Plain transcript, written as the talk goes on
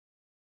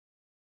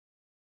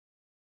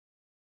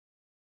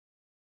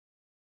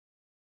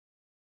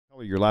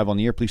You're live on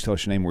the air. Please tell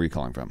us your name, where you're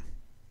calling from.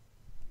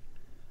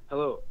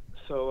 Hello.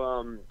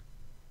 So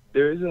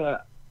there's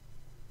a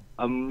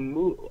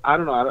move. I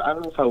don't know. I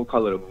don't know if I would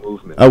call it a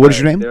movement. What is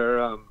your name? There,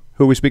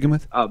 Who are we speaking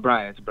with?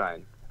 Brian. It's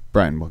Brian.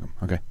 Brian, welcome.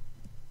 Okay.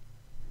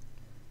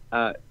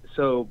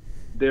 So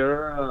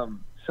there are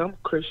some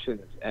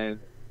Christians, and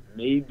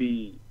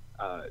maybe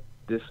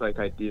this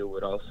idea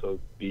would also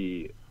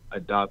be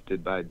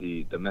adopted by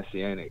the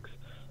Messianics,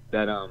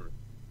 that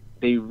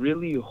they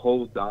really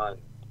hold on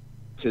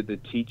to the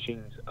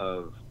teachings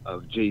of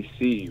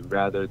JC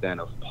rather than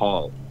of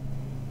Paul.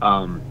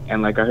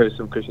 And I heard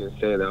some Christians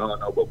say that, oh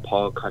no, but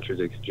Paul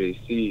contradicts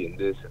JC and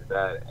this and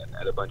that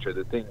and a bunch of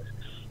other things.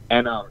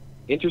 And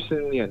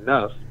interestingly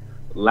enough,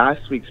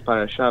 last week's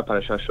Parsha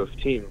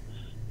Shoftim,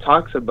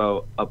 talks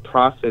about a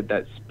prophet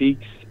that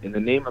speaks in the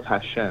name of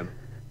Hashem,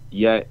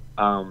 yet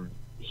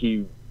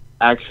he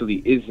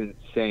actually isn't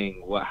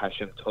saying what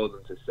Hashem told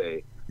him to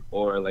say,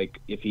 or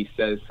if he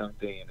says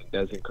something and it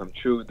doesn't come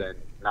true, then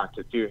not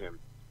to fear him.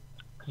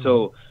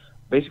 So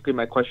basically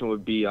my question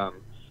would be, are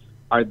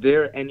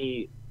there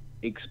any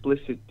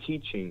explicit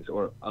teachings,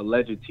 or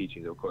alleged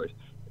teachings, of course,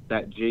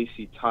 that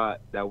JC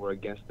taught that were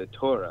against the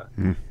Torah,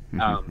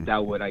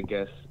 that would, I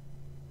guess,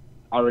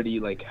 already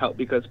help?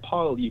 Because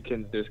Paul,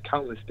 there's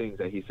countless things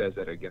that he says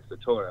that are against the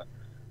Torah,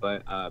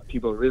 but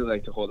people really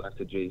like to hold on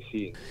to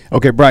JC.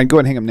 Okay, Brian, go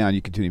ahead and hang up now and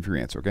you continue for your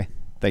answer, okay?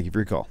 Thank you for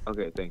your call.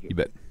 Okay, thank you. You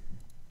bet.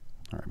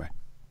 All right, bye.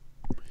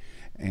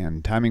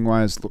 And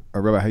timing-wise,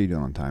 Rabbi, how you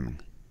doing on timing?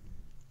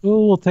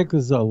 Well, we'll take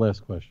this as our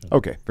last question.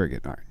 Okay, very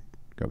good. All right.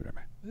 Go with it,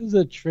 Rabbi. This is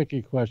a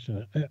tricky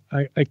question.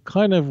 I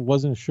kind of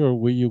wasn't sure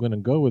where you were going to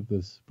go with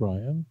this,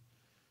 Brian,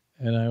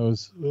 and I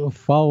was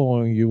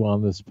following you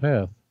on this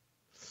path.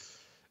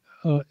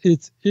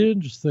 It's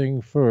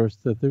interesting,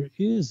 first, that there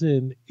is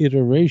an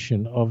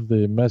iteration of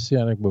the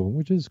Messianic movement,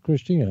 which is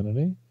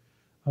Christianity,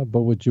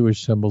 but with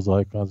Jewish symbols,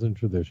 icons, and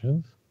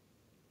traditions.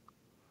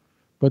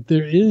 But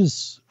there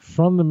is,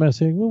 from the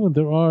Messianic movement,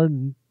 there are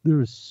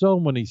so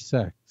many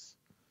sects,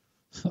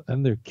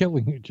 and they're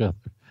killing each other.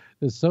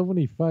 There's so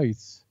many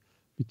fights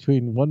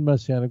between one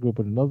Messianic group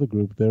and another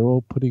group. They're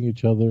all putting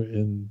each other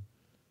in,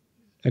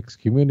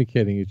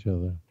 excommunicating each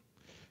other.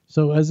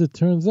 So as it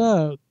turns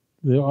out,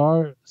 there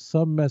are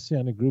some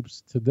Messianic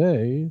groups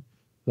today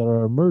that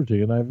are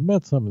emerging, and I've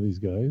met some of these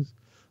guys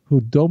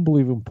who don't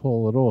believe in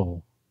Paul at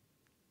all.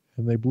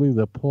 And they believe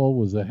that Paul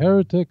was a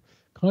heretic,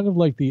 kind of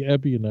like the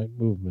Ebionite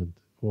movement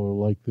or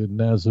like the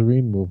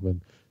Nazarene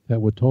movement that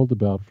we're told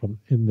about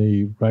in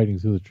the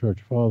writings of the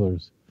Church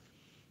Fathers.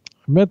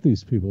 I met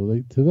these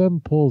people. To them,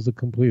 Paul's a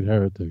complete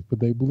heretic, but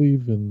they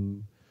believe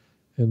in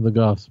the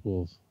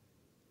Gospels.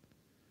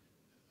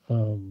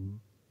 So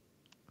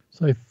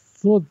I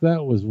thought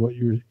that was what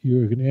you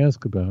were going to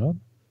ask about.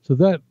 So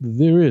that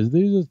there is.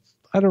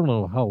 I don't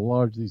know how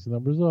large these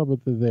numbers are,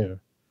 but they're there.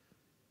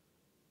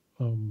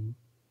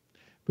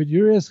 But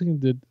you're asking,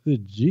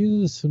 did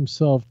Jesus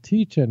himself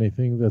teach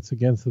anything that's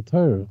against the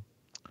Torah?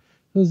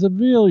 There's a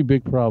really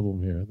big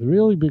problem here. The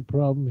really big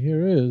problem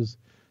here is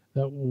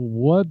that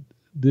what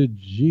did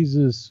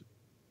Jesus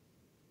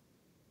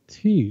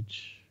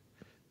teach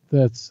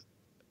that's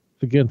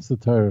against the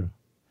Torah?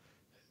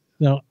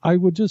 Now, I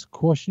would just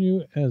caution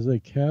you as a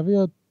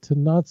caveat to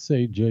not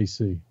say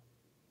JC.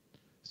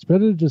 It's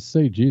better to just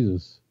say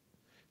Jesus.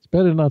 It's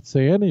better not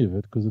say any of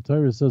it, because the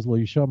Torah says, Lo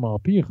yisham al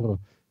picha.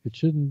 It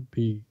shouldn't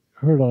be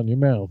heard on your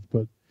mouth.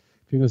 But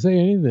if you're going to say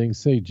anything,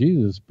 say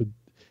Jesus. But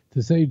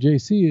to say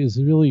JC is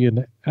really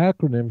an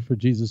acronym for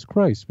Jesus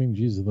Christ, meaning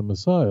Jesus the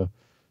Messiah.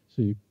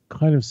 So you're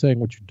kind of saying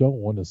what you don't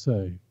want to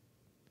say.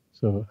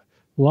 So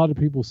a lot of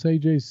people say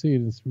JC,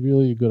 and it's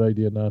really a good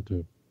idea not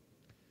to.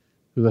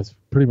 Because that's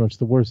pretty much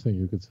the worst thing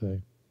you could say.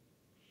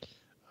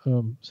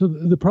 So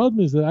the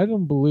problem is that I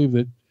don't believe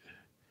that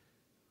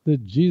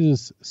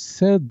Jesus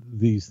said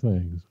these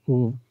things.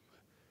 Well,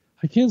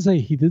 I can't say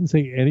he didn't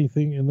say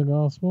anything in the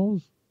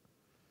Gospels,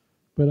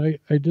 but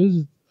I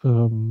just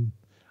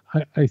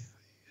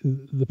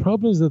the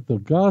problem is that the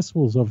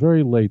Gospels are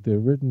very late. They're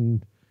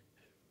written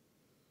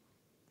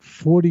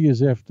 40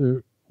 years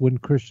after when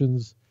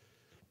Christians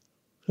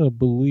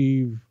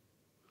believe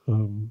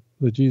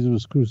that Jesus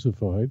was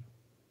crucified,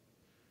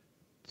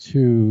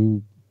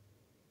 from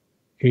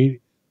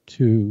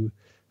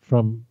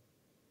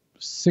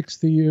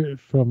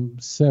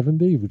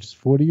 70, which is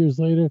 40 years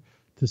later,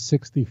 to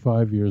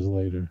 65 years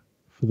later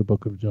for the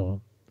book of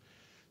John.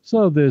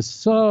 So there's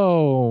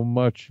so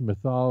much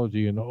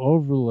mythology and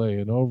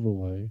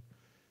overlay.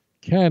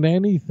 Can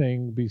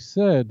anything be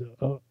said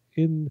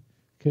can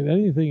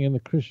anything in the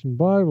Christian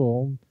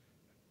Bible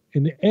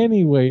in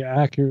any way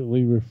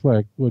accurately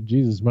reflect what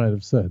Jesus might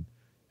have said?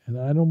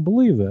 And I don't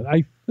believe that.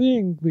 I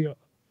think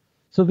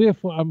so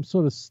therefore I'm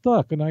sort of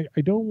stuck, and I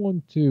don't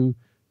want to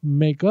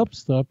make up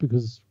stuff,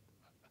 because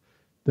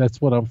that's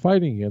what I'm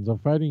fighting against. I'm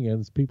fighting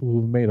against people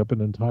who've made up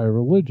an entire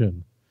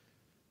religion.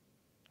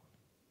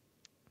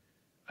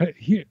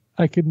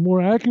 I could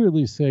more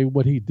accurately say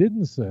what he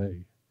didn't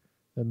say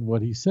than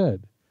what he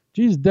said.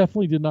 Jesus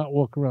definitely did not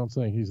walk around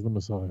saying he's the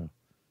Messiah.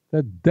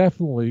 That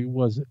definitely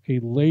was a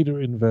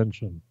later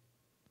invention.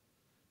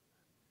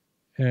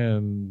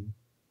 And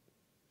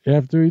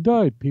after he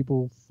died,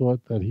 people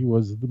thought that he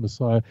was the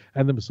Messiah,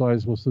 and the Messiah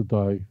is supposed to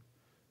die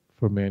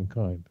for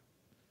mankind.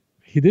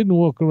 He didn't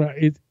walk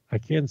around. I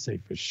can't say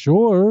for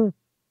sure,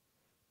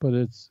 but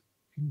it's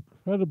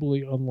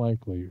incredibly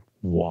unlikely.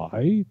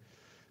 Why?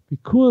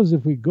 Because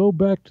if we go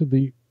back to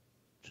the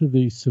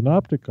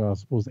Synoptic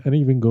Gospels and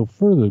even go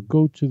further,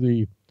 go to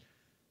the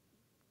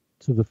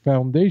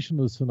foundation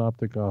of the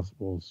Synoptic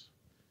Gospels,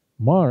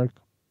 Mark.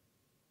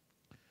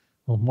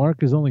 Well,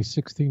 Mark is only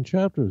 16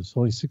 chapters,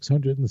 only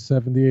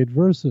 678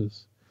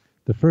 verses.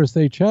 The first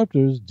 8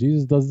 chapters,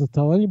 Jesus doesn't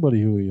tell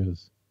anybody who he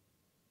is.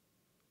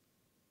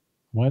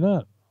 Why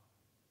not?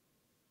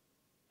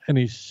 And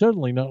he's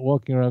certainly not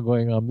walking around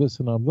going, I'm this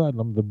and I'm that, and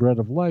I'm the bread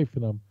of life,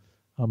 and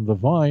I'm the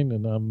vine,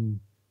 and I'm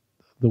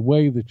the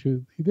way, the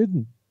truth. He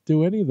didn't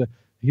do any of that.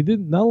 He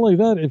didn't. Not only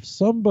that, if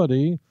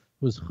somebody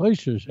was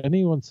chayshish,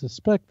 anyone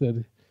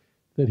suspected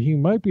that he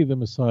might be the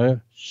Messiah,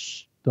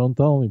 shh, don't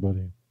tell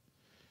anybody.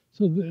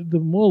 So the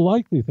more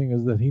likely thing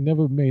is that he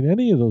never made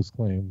any of those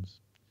claims.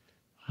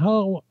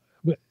 So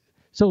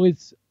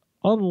it's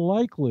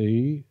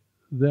unlikely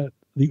that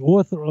the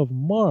author of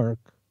Mark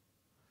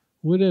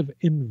would have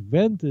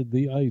invented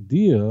the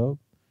idea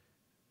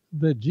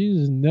that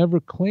Jesus never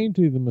claimed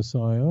to be the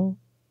Messiah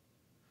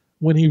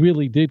when he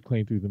really did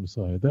claim to be the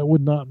Messiah. That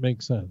would not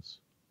make sense.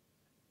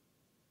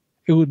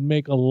 It would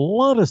make a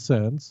lot of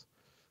sense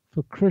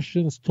for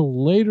Christians to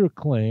later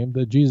claim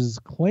that Jesus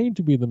claimed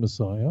to be the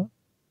Messiah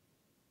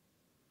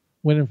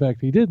when in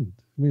fact he didn't.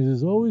 I mean,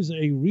 there's always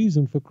a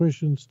reason for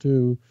Christians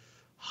to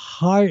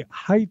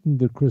heighten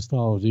the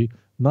Christology,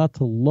 not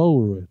to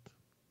lower it.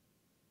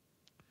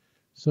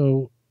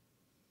 So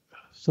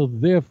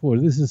therefore,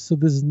 this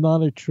is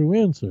not a true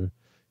answer.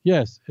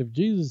 Yes, if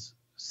Jesus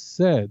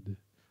said,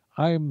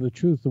 I am the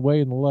truth, the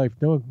way, and the life,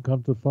 no one can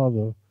come to the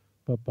Father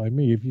but by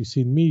me. If you've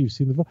seen me, you've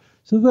seen the Father.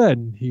 So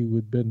then he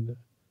would have been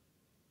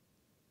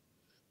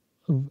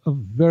a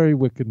very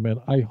wicked man.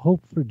 I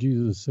hope for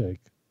Jesus' sake,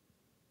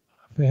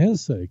 for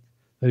his sake,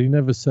 that he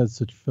never said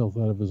such filth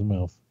out of his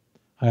mouth.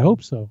 I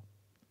hope so.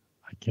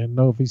 I can't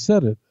know if he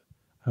said it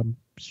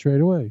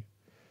straight away.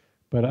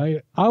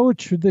 But our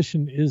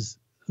tradition is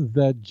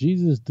that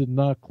Jesus did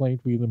not claim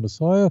to be the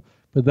Messiah,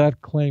 but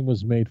that claim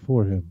was made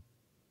for him.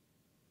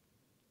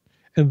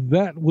 And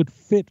that would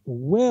fit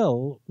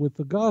well with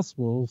the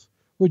Gospels,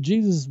 where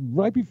Jesus,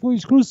 right before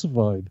he's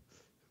crucified,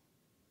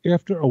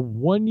 after a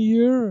 1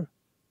 year,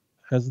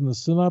 as in the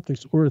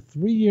Synoptics, or a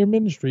 3-year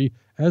ministry,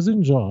 as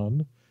in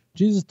John,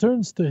 Jesus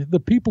turns to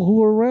the people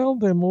who are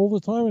around him all the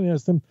time and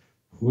asks them,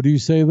 who do you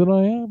say that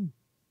I am?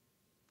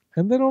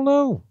 And they don't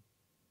know.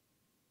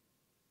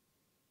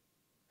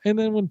 And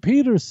then when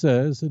Peter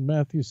says in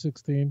Matthew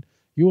 16,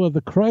 you are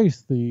the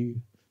Christ, the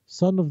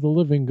Son of the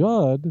living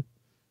God,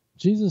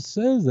 Jesus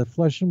says that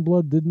flesh and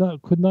blood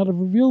could not have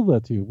revealed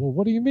that to you. Well,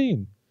 what do you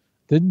mean?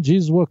 Didn't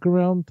Jesus walk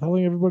around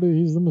telling everybody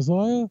he's the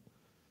Messiah?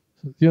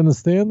 Do you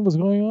understand what's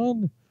going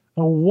on?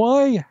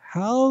 Now,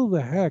 how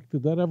the heck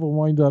did that ever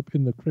wind up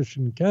in the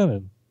Christian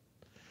canon?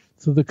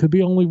 So there could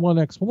be only one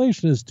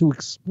explanation, is to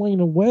explain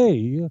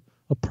away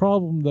a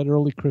problem that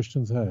early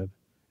Christians had.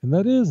 And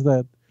that is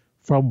that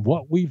from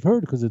what we've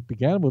heard, because it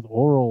began with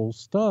oral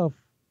stuff,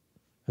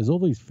 as all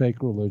these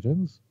fake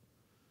religions,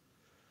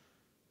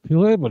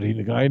 people say, but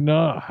the guy,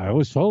 no, I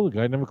was told the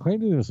guy never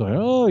claimed it. It was like,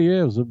 oh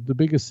yeah, it was the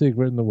biggest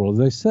secret in the world.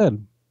 As I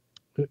said,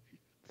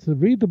 to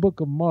read the book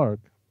of Mark,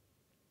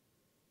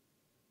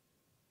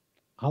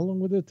 how long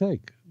would it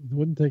take? It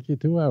wouldn't take you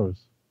 2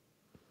 hours.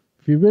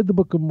 If you read the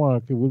book of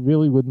Mark, it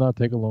would not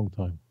take a long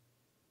time.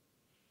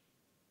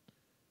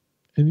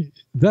 And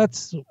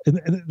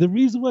the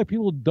reason why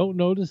people don't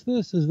notice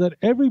this is that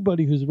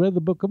everybody who's read the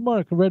book of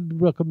Mark read the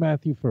book of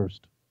Matthew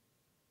first.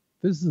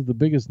 This is the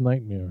biggest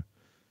nightmare.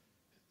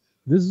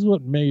 This is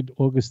what made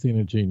Augustine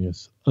a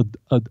genius,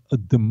 a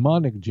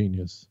demonic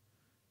genius,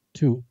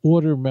 to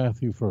order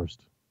Matthew first.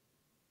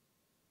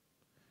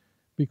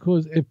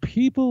 Because if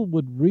people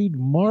would read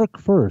Mark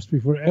first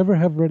before ever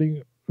have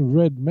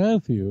read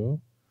Matthew,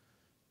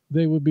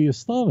 they would be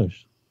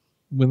astonished.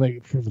 When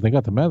they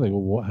got to Matthew, they go,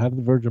 well, how did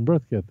the virgin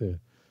birth get there?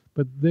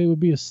 But they would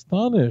be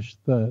astonished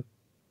that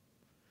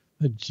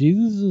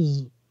Jesus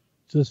is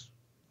just,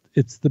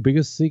 it's the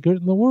biggest secret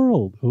in the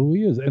world, who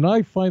he is. And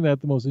I find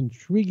that the most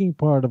intriguing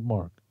part of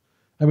Mark.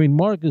 I mean,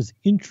 Mark is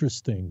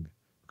interesting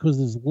because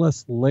there's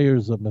less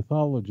layers of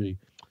mythology.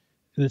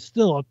 There's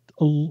still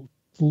a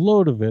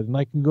load of it, and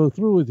I can go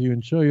through with you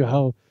and show you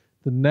how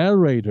the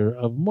narrator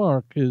of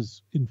Mark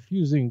is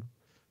infusing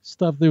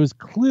stuff. There was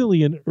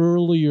clearly an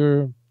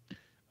earlier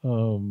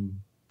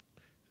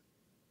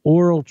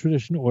oral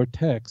tradition or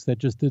text that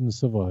just didn't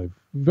survive.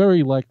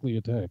 Very likely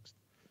a text.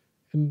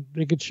 And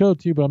they could show it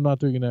to you, but I'm not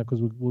doing it now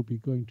because we'll be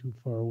going too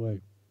far away.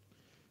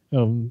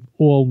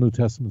 All New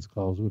Testament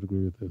scholars would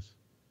agree with this.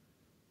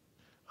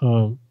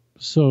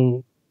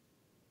 So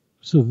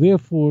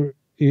therefore,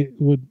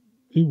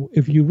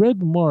 if you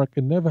read Mark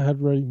and never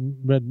had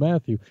read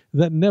Matthew,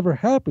 that never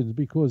happens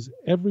because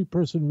every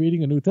person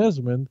reading a New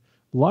Testament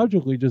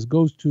logically just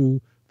goes to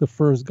the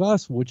first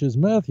gospel, which is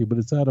Matthew, but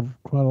it's out of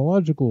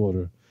chronological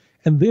order.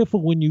 And therefore,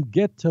 when you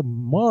get to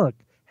Mark,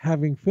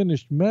 having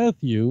finished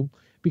Matthew,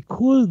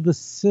 because the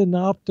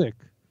synoptic,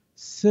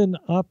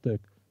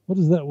 what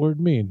does that word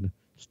mean?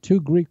 It's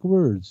two Greek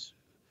words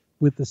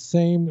with the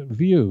same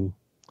view.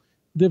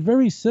 They're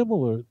very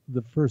similar,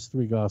 the first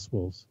three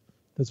gospels.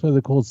 That's why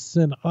they're called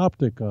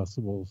synoptic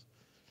gospels.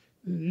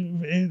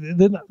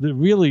 There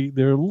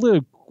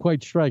are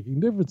quite striking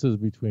differences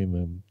between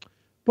them.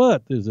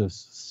 But there's a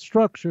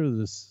structure,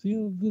 there's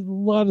a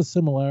lot of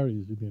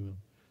similarities between them.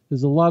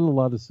 There's a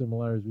lot of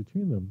similarities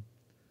between them.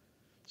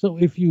 So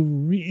if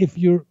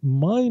your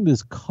mind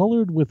is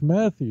colored with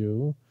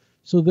Matthew,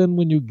 so then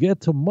when you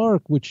get to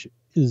Mark, which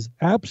is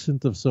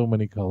absent of so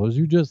many colors,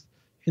 you just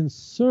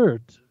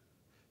insert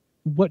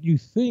what you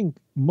think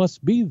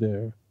must be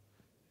there.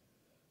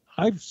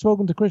 I've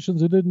spoken to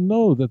Christians who didn't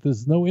know that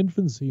there's no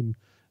infancy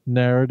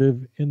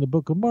narrative in the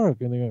book of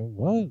Mark. And they go,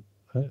 what?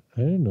 I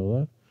didn't know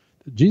that.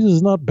 Jesus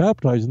is not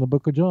baptized in the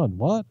book of John.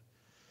 What?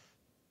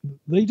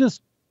 They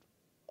just,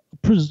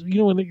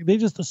 they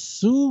just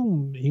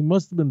assume he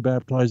must have been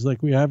baptized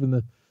like we have in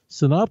the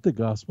synoptic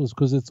gospels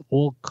because it's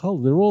all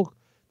colored.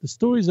 The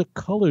stories are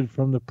colored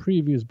from the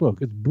previous book.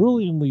 It's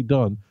brilliantly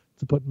done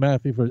to put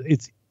Matthew first.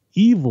 It's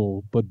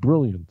evil, but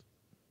brilliant.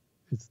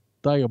 It's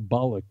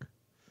diabolic.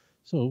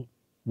 So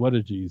what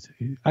did Jesus?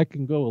 I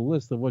can go a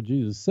list of what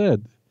Jesus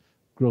said,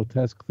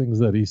 grotesque things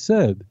that he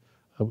said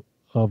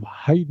of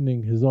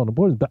heightening his own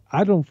importance. But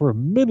I don't for a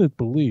minute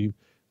believe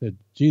that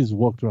Jesus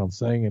walked around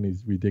saying any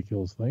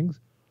ridiculous things.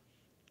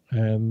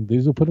 And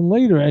these were put in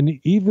later. And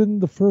even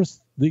the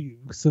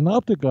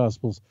synoptic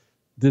gospels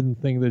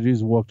didn't think that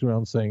Jesus walked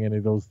around saying any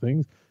of those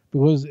things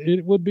because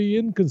it would be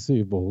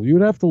inconceivable. You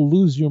would have to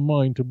lose your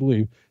mind to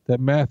believe that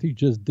Matthew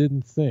just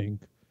didn't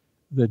think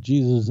that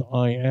Jesus'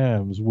 I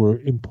ams were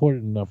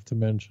important enough to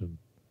mention.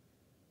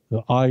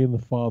 The I and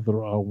the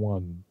Father are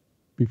one.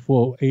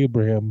 Before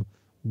Abraham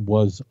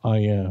was I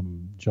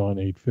am, John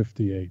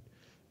 8:58.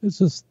 It's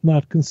just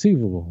not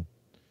conceivable.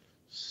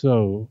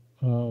 So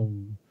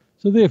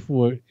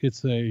therefore,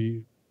 it's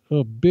a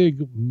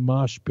big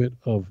mosh pit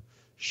of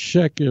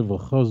sheker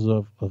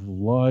v'chozav, of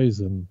lies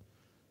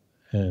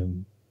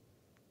and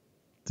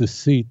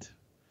deceit.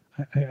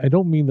 I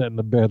don't mean that in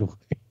a bad way.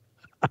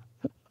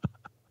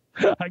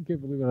 I can't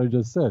believe what I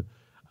just said.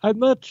 I'm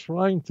not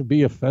trying to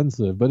be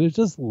offensive, but it's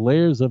just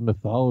layers of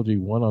mythology,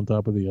 one on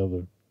top of the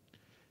other.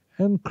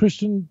 And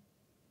Christians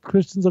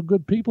are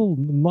good people.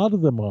 A lot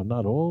of them are,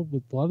 not all,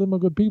 but a lot of them are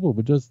good people.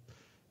 But just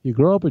you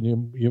grow up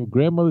and your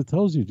grandmother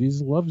tells you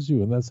Jesus loves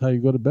you, and that's how you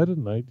go to bed at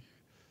night.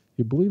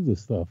 You believe this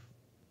stuff.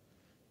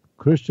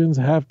 Christians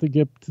have to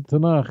get to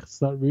Tanakh,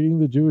 start reading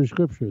the Jewish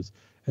scriptures.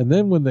 And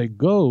then when they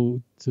go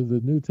to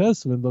the New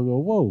Testament, they'll go,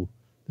 whoa,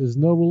 there's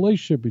no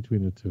relationship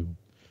between the two.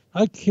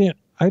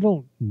 I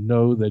don't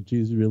know that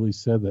Jesus really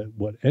said that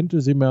what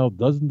enters your mouth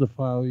doesn't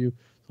defile you.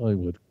 It's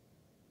only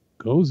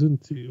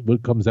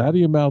what comes out of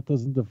your mouth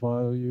doesn't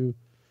defile you.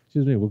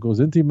 What goes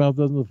into your mouth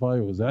doesn't defile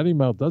you. What goes out of your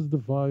mouth doesn't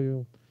defile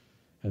you.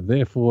 And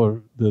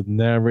therefore, the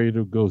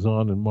narrator goes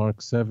on in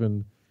Mark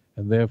 7,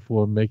 and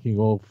therefore making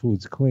all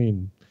foods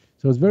clean.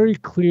 So it's very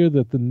clear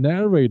that the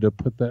narrator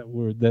put that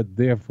word, that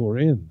therefore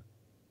in.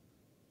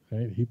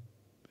 Right? He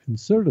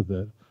inserted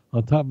that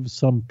on top of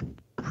some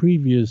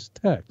previous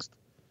text.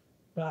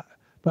 But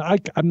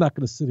I'm not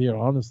going to sit here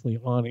honestly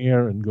on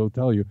air and go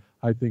tell you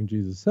I think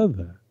Jesus said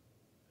that.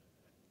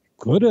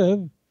 Could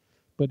have,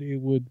 but it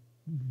would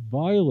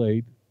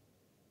violate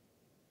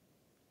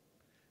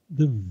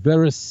the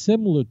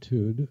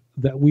verisimilitude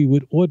that we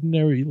would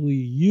ordinarily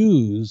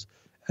use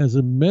as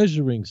a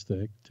measuring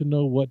stick to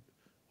know what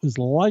was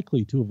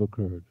likely to have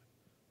occurred.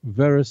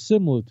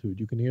 Verisimilitude,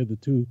 you can hear the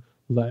two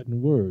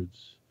Latin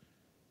words.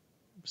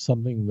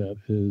 Something that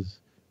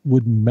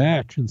would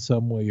match in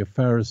some way a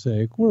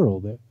Pharisaic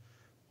world. That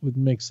would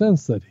make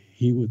sense that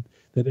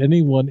that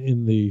anyone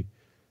in the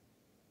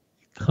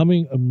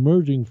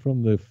emerging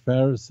from the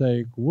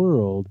Pharisaic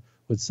world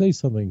would say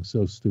something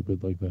so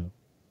stupid like that.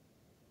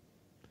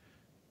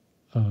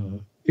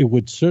 It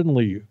would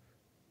certainly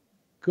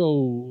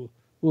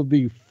would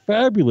be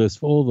fabulous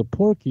for all the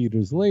pork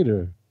eaters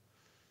later,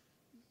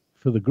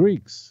 for the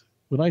Greeks.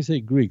 When I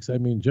say Greeks, I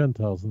mean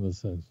Gentiles in a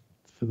sense.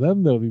 For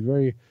them, they'll be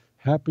very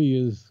happy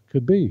as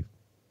could be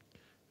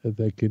that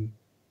they can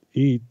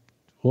do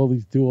all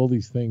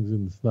these things,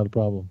 and it's not a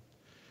problem.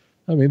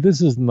 I mean,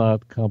 this is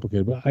not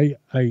complicated, but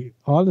I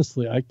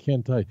honestly, I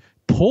can't tell you.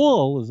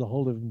 Paul is a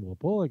whole different world.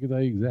 Paul, I can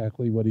tell you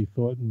exactly what he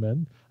thought and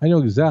meant. I know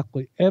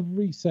exactly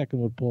every second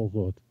what Paul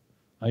thought.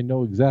 I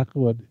know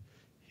exactly what,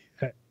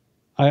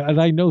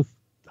 I know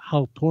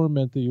how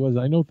tormented he was.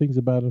 I know things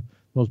about him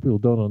most people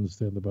don't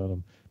understand about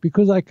him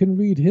because I can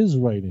read his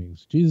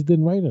writings. Jesus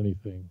didn't write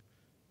anything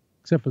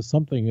except for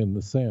something in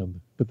the sand,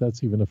 but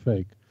that's even a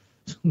fake.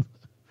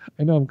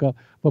 I know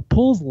but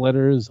Paul's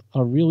letters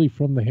are really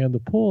from the hand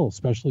of Paul,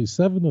 especially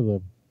 7 of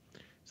them.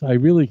 So I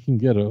really can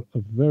get a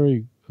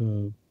very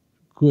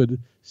good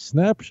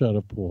snapshot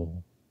of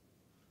Paul,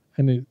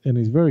 and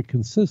he's very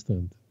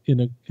consistent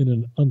in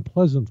an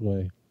unpleasant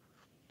way,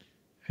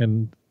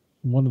 and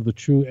one of the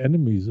true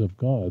enemies of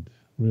God.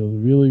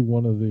 Really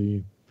one of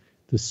the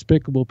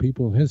despicable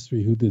people in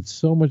history who did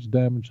so much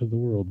damage to the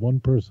world. One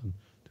person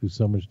do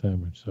so much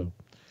damage. So,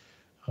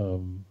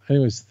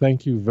 anyways,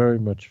 thank you very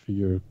much for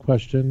your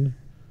question.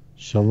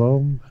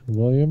 Shalom,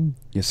 William.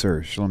 Yes,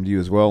 sir. Shalom to you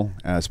as well.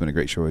 It's been a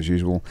great show as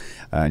usual.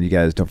 And you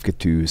guys don't forget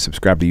to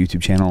subscribe to the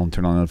YouTube channel and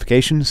turn on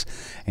notifications.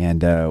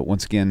 And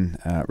once again,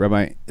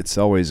 Rabbi, it's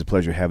always a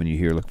pleasure having you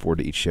here. Look forward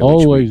to each show.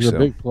 Always each week, a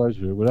big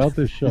pleasure. Without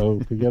this show,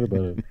 forget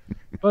about it.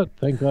 But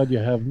thank God you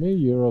have me.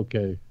 You're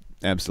okay.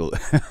 Absolutely.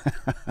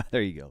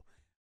 There you go.